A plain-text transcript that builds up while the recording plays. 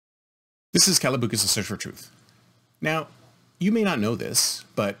This is Calabucas, A Search for Truth. Now, you may not know this,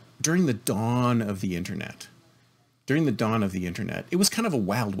 but during the dawn of the internet, it was kind of a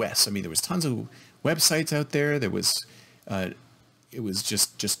wild west. I mean, there was tons of websites out there. It was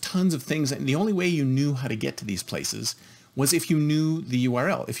just tons of things. And the only way you knew how to get to these places was if you knew the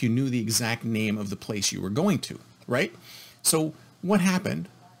URL, if you knew the exact name of the place you were going to, right? So what happened?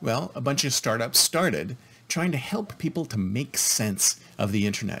 Well, a bunch of startups started trying to help people to make sense of the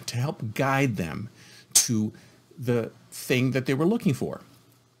internet, to help guide them to the thing that they were looking for.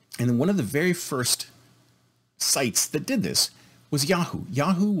 And then one of the very first sites that did this was Yahoo.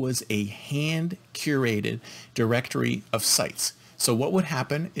 Yahoo was a hand-curated directory of sites. So what would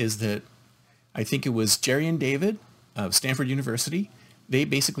happen is that I think it was Jerry and David of Stanford University. They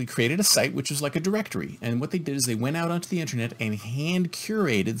basically created a site which was like a directory. And what they did is they went out onto the internet and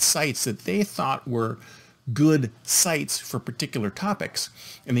hand-curated sites that they thought were good sites for particular topics.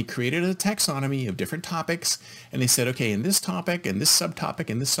 And they created a taxonomy of different topics. And they said, okay, in this topic and this subtopic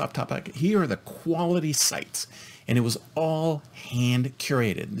and this subtopic, here are the quality sites. And it was all hand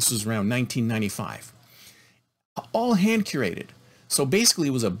curated. This was around 1995. All hand curated. So basically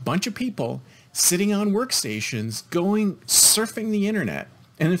it was a bunch of people sitting on workstations going surfing the internet.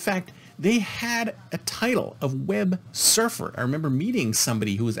 And in fact, they had a title of web surfer. I remember meeting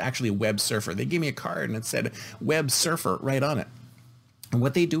somebody who was actually a web surfer. They gave me a card and it said web surfer right on it. And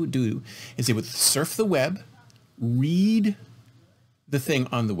what they do is they would surf the web, read the thing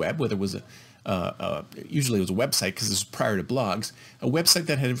on the web, whether it was usually it was a website because this was prior to blogs, a website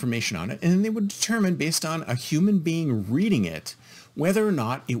that had information on it. And then they would determine based on a human being reading it, whether or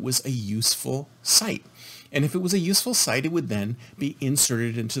not it was a useful site. And if it was a useful site, it would then be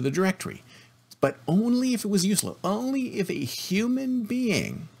inserted into the directory. But only if it was useful, only if a human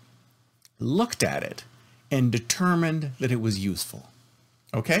being looked at it and determined that it was useful.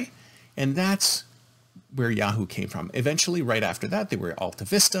 Okay? And that's where Yahoo came from. Eventually, right after that, there were Alta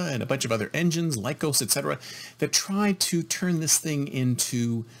Vista and a bunch of other engines, Lycos, etc., that tried to turn this thing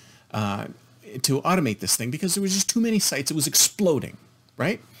into, to automate this thing because there was just too many sites. It was exploding,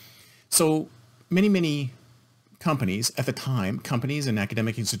 right? So many companies at the time, companies and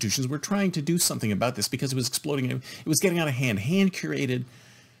academic institutions were trying to do something about this because it was exploding. It was getting out of hand. Hand-curated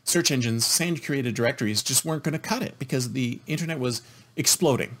search engines, hand-curated directories just weren't going to cut it because the internet was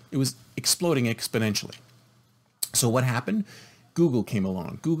exploding. It was exploding exponentially. So what happened? Google came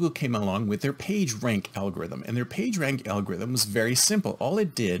along. Google came along with their PageRank algorithm. And their PageRank algorithm was very simple. All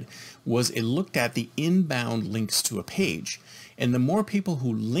it did was it looked at the inbound links to a page. And the more people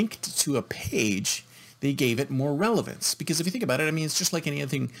who linked to a page, they gave it more relevance. Because if you think about it, I mean, it's just like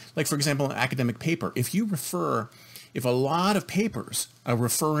anything, like for example, an academic paper. If a lot of papers are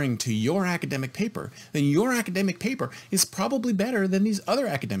referring to your academic paper, then your academic paper is probably better than these other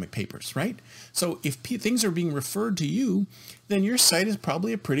academic papers, right? So if things are being referred to you, then your site is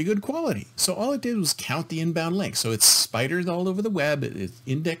probably a pretty good quality. So all it did was count the inbound links. So it's spidered all over the web. It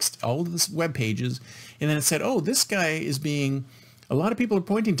indexed all of the web pages. And then it said, oh, this guy is being, a lot of people are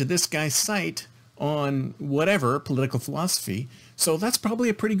pointing to this guy's site on whatever political philosophy. So that's probably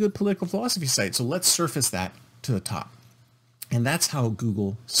a pretty good political philosophy site. So let's surface that to the top. And that's how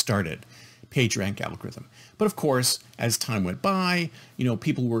Google started PageRank algorithm. But of course, as time went by,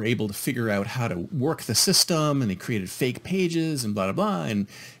 people were able to figure out how to work the system and they created fake pages and blah, blah, blah. And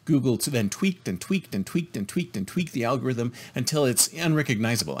Google then tweaked and tweaked and tweaked and tweaked and tweaked the algorithm until it's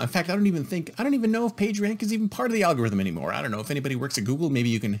unrecognizable. In fact, I don't even know if PageRank is even part of the algorithm anymore. I don't know if anybody works at Google. Maybe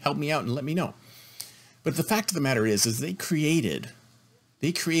you can help me out and let me know. But the fact of the matter is they created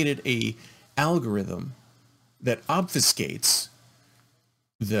a algorithm that obfuscates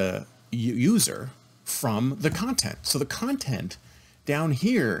the user from the content. So the content down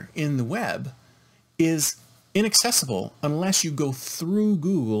here in the web is inaccessible unless you go through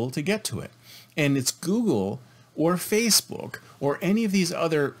Google to get to it. And it's Google or Facebook or any of these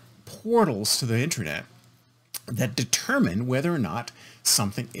other portals to the internet that determine whether or not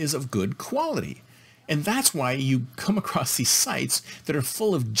something is of good quality. And that's why you come across these sites that are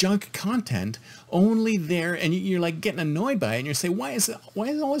full of junk content only there, and you're like getting annoyed by it, and you're saying, why is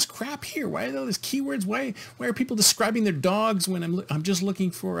all this crap here? Why are all these keywords? Why are people describing their dogs when I'm just looking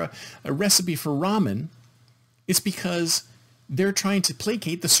for a recipe for ramen? It's because they're trying to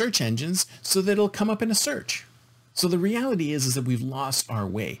placate the search engines so that it'll come up in a search. So the reality is that we've lost our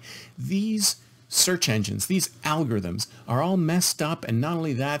way. These search engines, these algorithms are all messed up, and not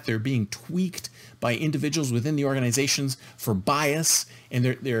only that, they're being tweaked by individuals within the organizations for bias, and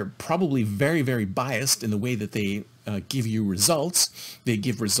they're probably very, very biased in the way that they give you results. They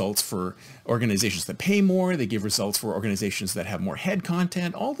give results for organizations that pay more. They give results for organizations that have more head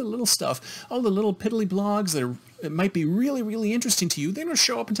content. All the little stuff, all the little piddly blogs that it might be really, really interesting to you, they don't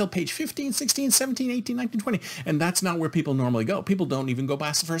show up until page 15, 16, 17, 18, 19, 20. And that's not where people normally go. People don't even go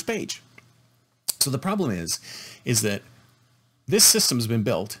past the first page. So the problem is that this system's been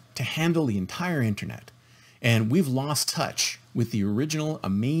built to handle the entire internet. And we've lost touch with the original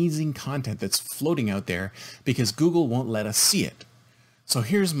amazing content that's floating out there because Google won't let us see it. So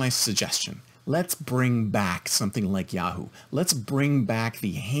here's my suggestion. Let's bring back something like Yahoo. Let's bring back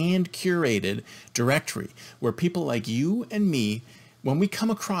the hand-curated directory where people like you and me, when we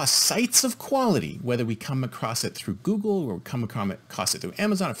come across sites of quality, whether we come across it through Google or come across it through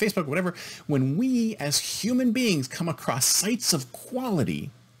Amazon or Facebook or whatever, when we as human beings come across sites of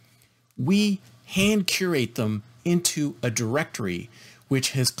quality, we hand curate them into a directory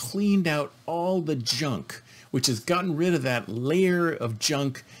which has cleaned out all the junk, which has gotten rid of that layer of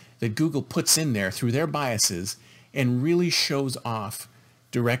junk that Google puts in there through their biases and really shows off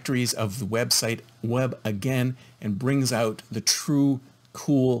directories of the web again and brings out the true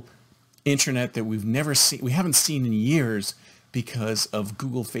cool internet that we haven't seen in years because of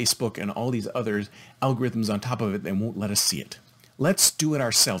Google, Facebook, and all these other algorithms on top of it that won't let us see it. Let's do it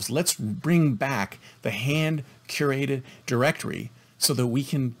ourselves. Let's bring back the hand-curated directory so that we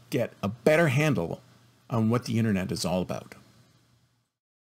can get a better handle on what the internet is all about.